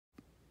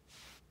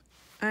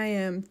I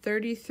am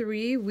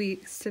 33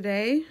 weeks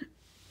today.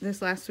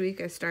 This last week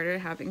I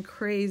started having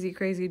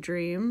crazy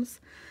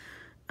dreams.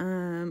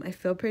 I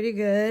feel pretty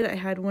good. I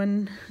had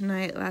one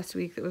night last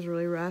week that was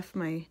really rough.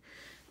 My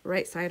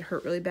right side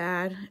hurt really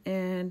bad.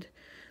 And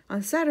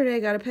on Saturday I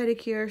got a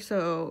pedicure.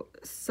 So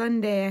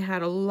Sunday I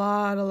had a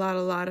lot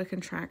of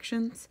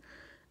contractions.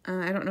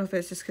 I don't know if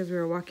it's just because we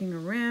were walking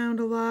around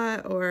a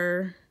lot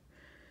or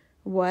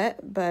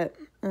what, but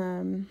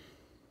so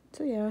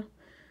yeah,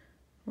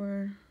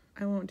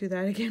 I won't do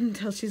that again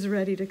until she's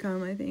ready to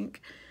come, I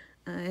think.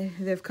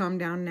 They've calmed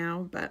down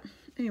now, but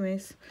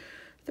anyways,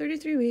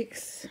 33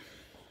 weeks.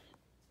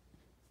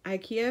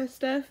 IKEA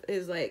stuff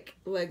is like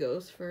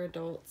Legos for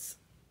adults.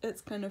 It's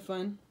kind of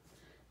fun.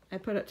 I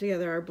put up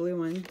together our blue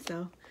one,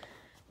 so.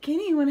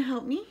 Kenny, you want to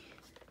help me?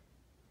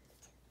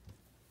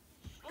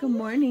 Good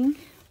morning.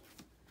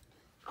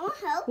 I'll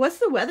help. What's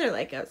the weather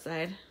like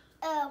outside?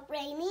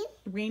 Raining.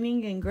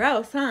 Raining and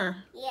gross, huh?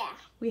 Yeah.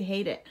 We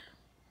hate it.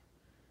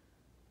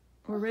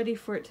 We're ready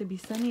for it to be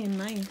sunny and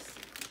nice.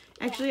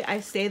 Actually, I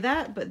say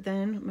that, but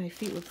then my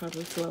feet would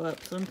probably swell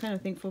up, so I'm kind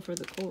of thankful for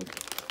the cold.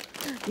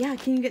 Yeah,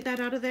 can you get that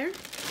out of there?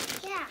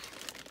 Yeah.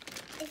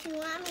 If you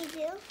want me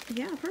to.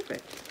 Yeah,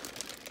 perfect.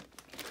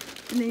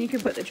 And then you can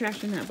put the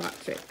trash in that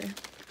box right there.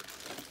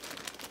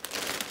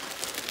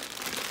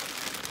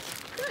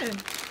 Good.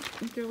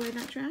 You throw away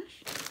that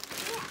trash?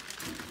 Yeah.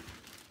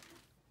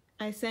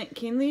 I sent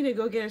Kinley to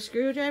go get a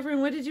screwdriver,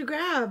 and what did you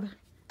grab?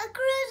 A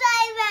screwdriver!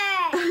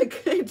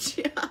 Good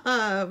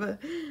job.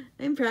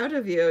 I'm proud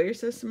of you. You're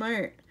so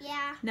smart.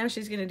 Yeah. Now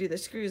she's going to do the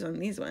screws on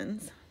these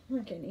ones. Come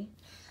on, Kenny.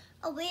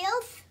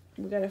 Wheels?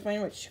 We got to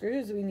find which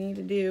screws we need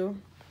to do.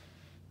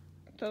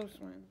 Those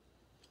ones.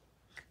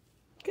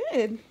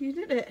 Good. You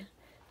did it.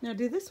 Now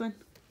do this one.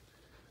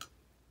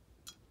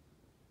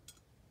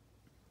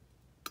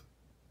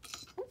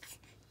 Oops.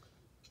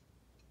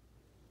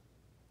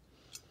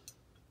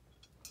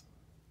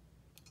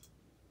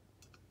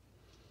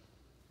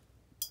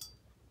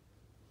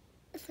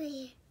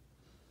 See.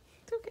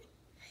 It's okay.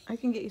 I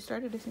can get you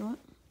started if you want.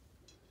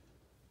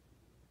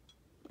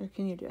 Or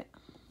can you do it?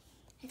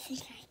 I think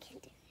I can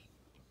do it.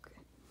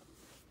 Okay.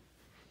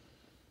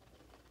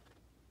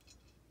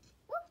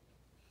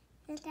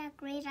 Woo. Is that a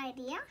great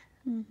idea?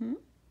 Mm-hmm.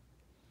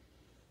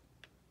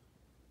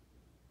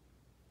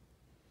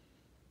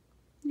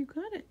 You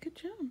got it. Good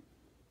job.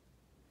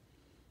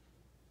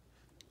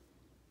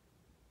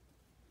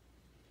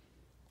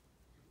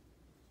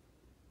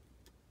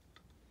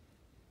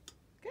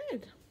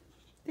 Good.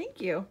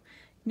 Thank you.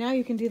 Now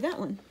you can do that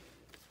one.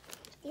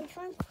 This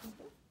one?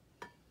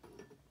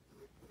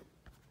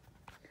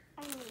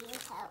 I need your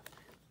help.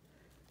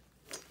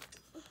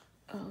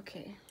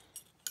 Okay.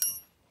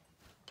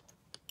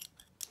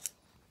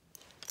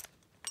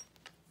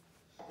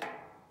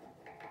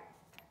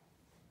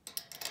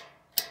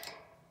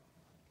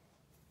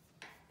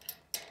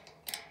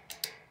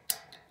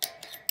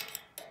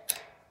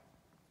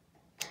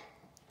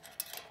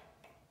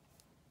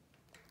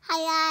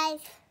 Hi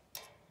guys.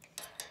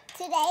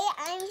 Today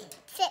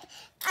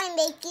I'm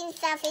making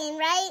stuffing,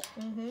 right?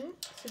 Mm-hmm.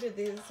 She did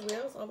these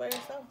wheels all by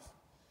herself.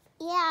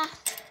 Yeah.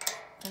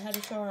 I had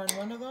to show her on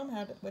one of them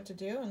what to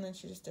do, and then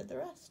she just did the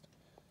rest.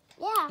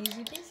 Yeah.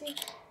 Easy peasy.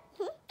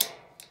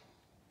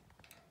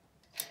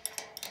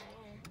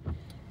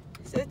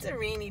 So it's a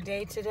rainy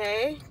day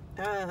today.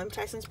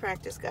 Tyson's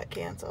practice got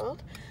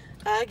canceled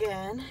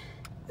again.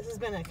 This has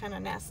been a kind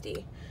of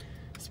nasty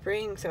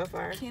spring so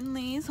far.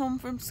 Kinley's home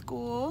from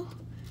school.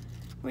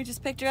 We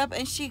just picked her up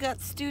and she got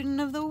student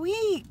of the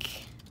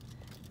week.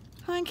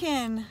 Huh,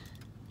 Ken?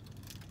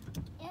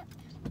 Yep.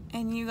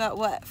 And you got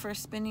what for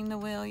spinning the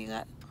wheel? You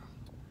got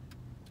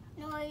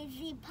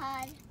Noisy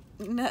pud.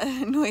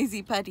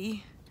 noisy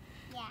putty.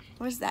 Yeah.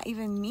 What does that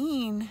even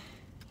mean?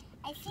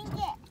 I think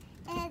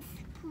it's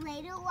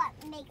Play-Doh what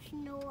makes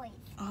noise.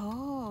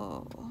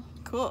 Oh,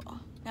 cool.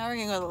 Now we're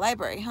gonna go to the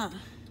library, huh?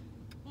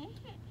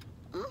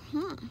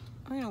 Mm-hmm.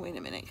 We're gonna wait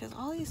a minute because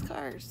all these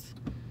cars.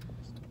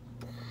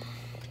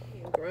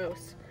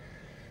 Gross.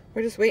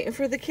 We're just waiting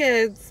for the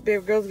kids.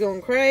 Baby girl's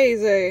going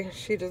crazy.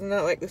 She does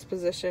not like this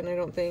position, I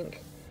don't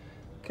think.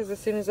 Because as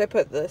soon as I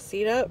put the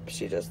seat up,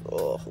 she just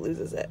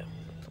loses it.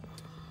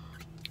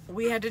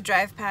 We had to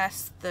drive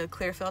past the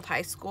Clearfield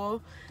High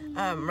School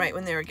right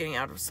when they were getting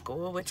out of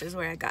school, which is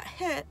where I got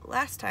hit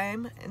last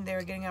time, and they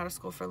were getting out of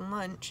school for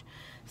lunch.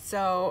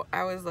 So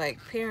I was like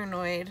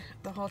paranoid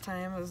the whole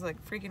time. I was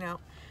like freaking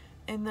out.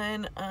 And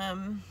then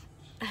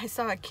I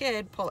saw a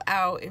kid pull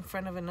out in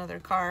front of another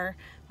car,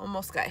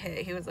 almost got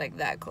hit. He was like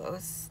that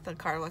close. The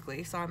car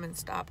luckily saw him and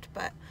stopped,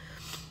 but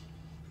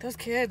those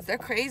kids, they're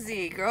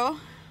crazy, girl.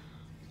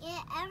 Yeah,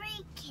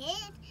 every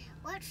kid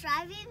while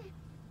driving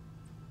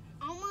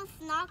almost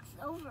knocks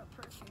over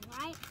a person,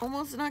 right?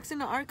 Almost knocks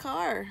into our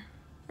car,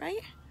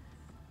 right?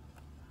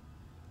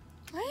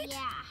 Right?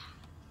 Yeah.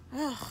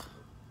 Ugh,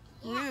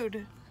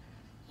 rude.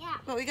 Yeah.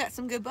 But we got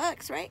some good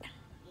bucks, right?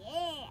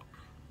 Yeah.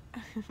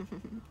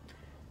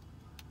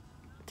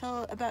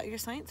 Tell about your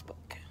science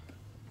book.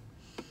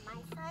 My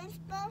science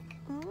book?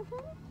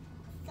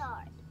 Mm-hmm.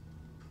 Sorry.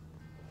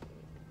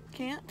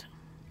 can't?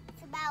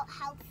 It's about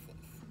houses.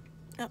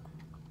 Oh.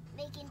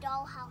 Making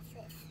doll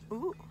houses.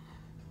 Ooh.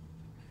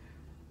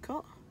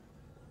 Cool.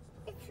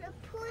 It's a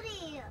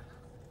putty.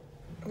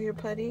 Your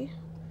putty?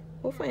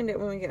 We'll find it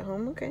when we get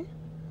home, okay?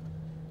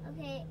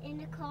 Okay, in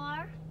the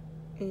car.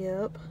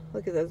 Yep.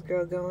 Look at this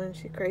girl going.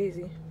 She's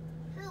crazy.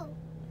 Who?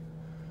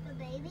 The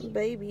baby?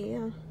 Baby,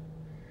 yeah.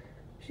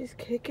 She's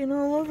kicking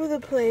all over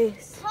the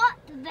place. Hot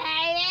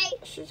baby.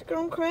 She's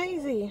going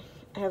crazy.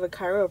 I have a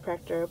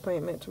chiropractor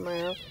appointment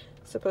tomorrow.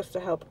 It's supposed to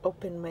help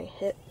open my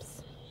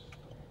hips.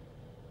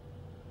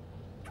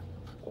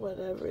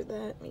 Whatever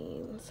that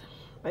means.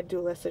 My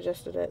doula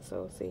suggested it,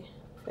 so we'll see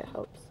if it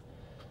helps.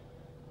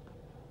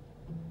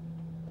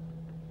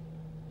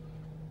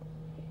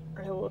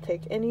 I will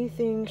take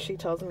anything she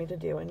tells me to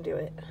do and do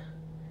it.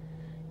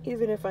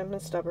 Even if I'm a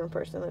stubborn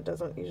person that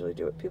doesn't usually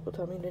do what people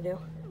tell me to do.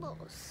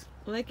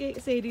 Look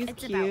at Sadie's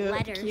It's about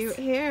letters. cute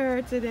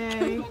hair today. I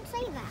didn't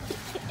say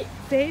that.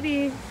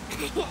 Sadie,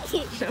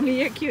 show me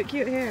your cute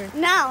hair.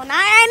 No, not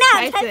right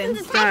now. Tyson,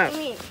 Tyson's stop. attacking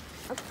me.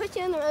 I'll put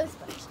you in the rose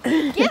bush.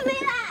 Give me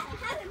that. It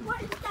has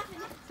important stuff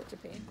in it. Such a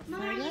pain.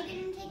 Mom, are you going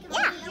to take a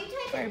video? You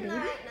typed in the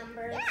right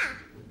numbers.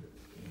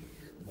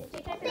 Yeah. Did you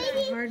type in the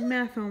right? Hard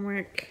math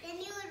homework. Then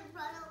you would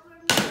run over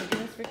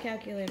me. Just for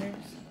calculators.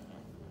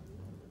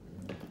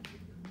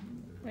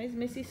 Why is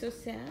Missy so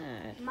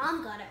sad?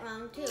 Mom got it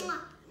wrong, too.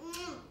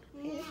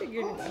 I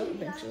figured it out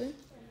eventually.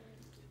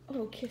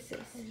 Oh, kisses.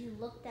 You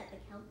looked at the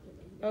calculator.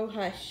 Oh,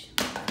 hush.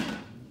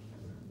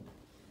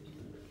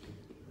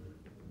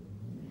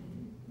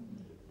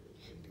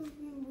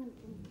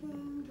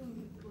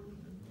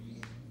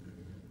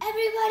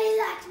 Everybody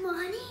likes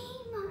money.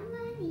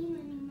 Money.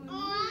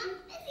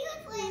 If you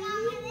would play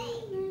on my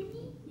name.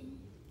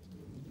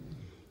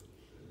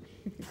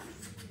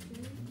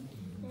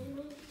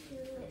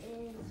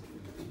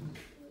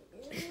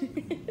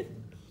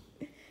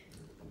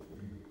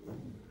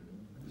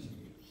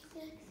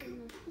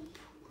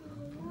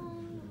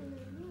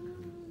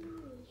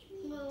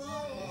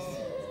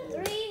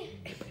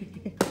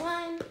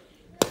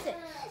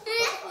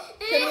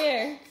 Come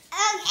here.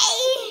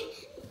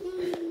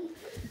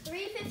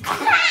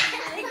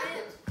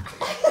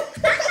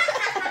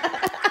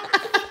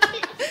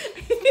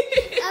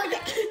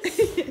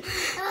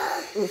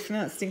 Oof,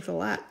 now it stinks a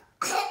lot.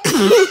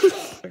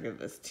 Look at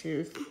this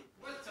tooth.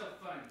 What's so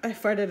funny? I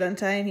farted on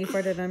Ty and he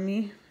farted on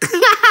me. Dad,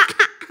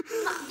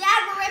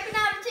 we're ripping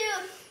out a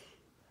tooth.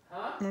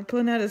 Huh? We're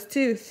pulling out his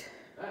tooth.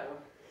 Uh-oh.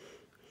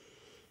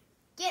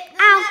 Get the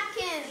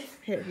napkins.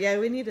 Here, yeah,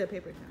 we need a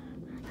paper towel.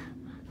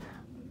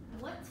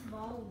 What's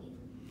volume?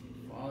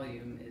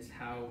 Volume is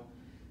how,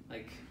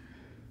 like,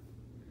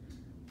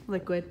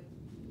 Liquid.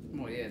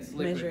 well, yeah, it's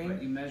liquid, Measuring.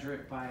 but you measure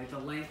it by the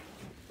length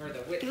or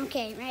the width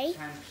Okay, ready?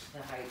 times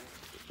the height.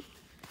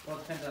 Well,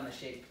 it depends on the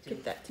shape, too.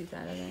 Get that tooth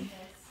out of there.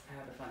 I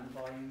have to find the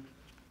volume.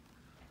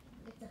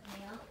 It's a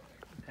pail.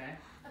 Okay.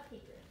 A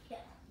paper. Yeah.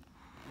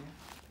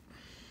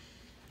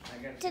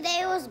 I got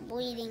Today was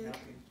bleeding.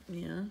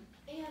 Yeah.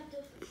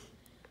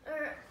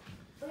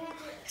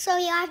 So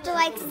you have to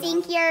like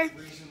sink your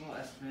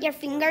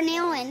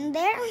fingernail in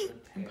there,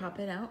 And pop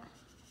it out.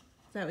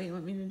 Is that what you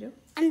want me to do?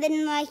 and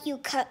then like you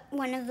cut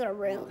one of the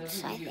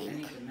roots, I Doesn't give you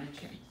any think.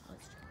 dimension.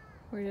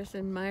 We're just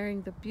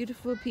admiring the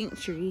beautiful pink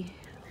tree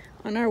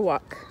on our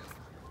walk.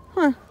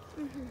 Huh.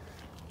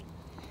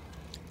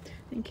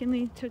 And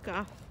Kinley took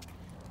off.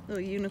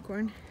 Little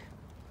unicorn.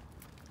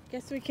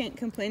 Guess we can't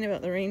complain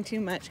about the rain too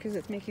much because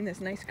it's making this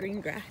nice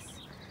green grass.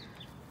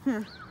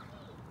 Huh.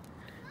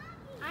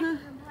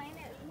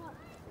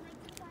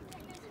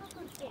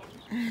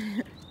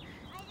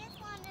 I just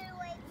wanted to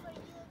wait for you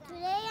guys.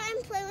 Today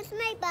I'm playing with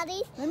my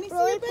buddies. Let me see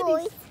Roly your buddies.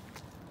 Polies.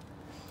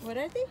 What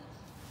are they?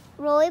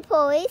 Roly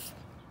Polies.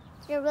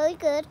 They're really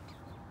good.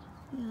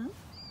 Yeah.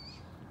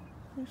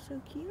 They're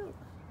so cute.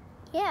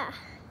 Yeah.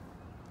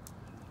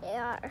 They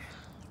are.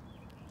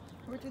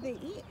 What do they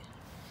eat?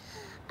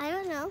 I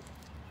don't know.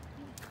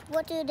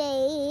 What do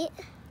they eat?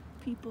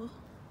 People.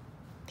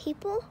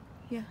 People?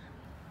 Yeah.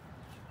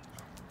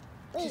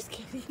 Wait. Just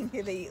kidding.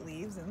 They eat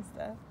leaves and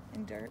stuff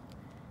and dirt.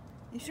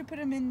 You should put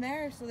them in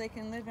there so they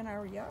can live in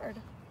our yard.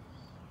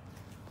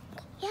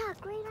 Yeah,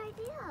 great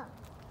idea.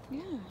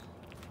 Yeah.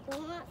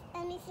 Don't want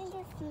anything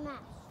to smash.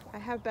 I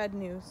have bad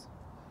news.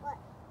 What?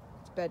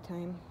 It's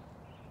bedtime.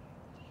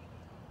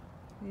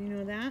 You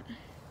know that?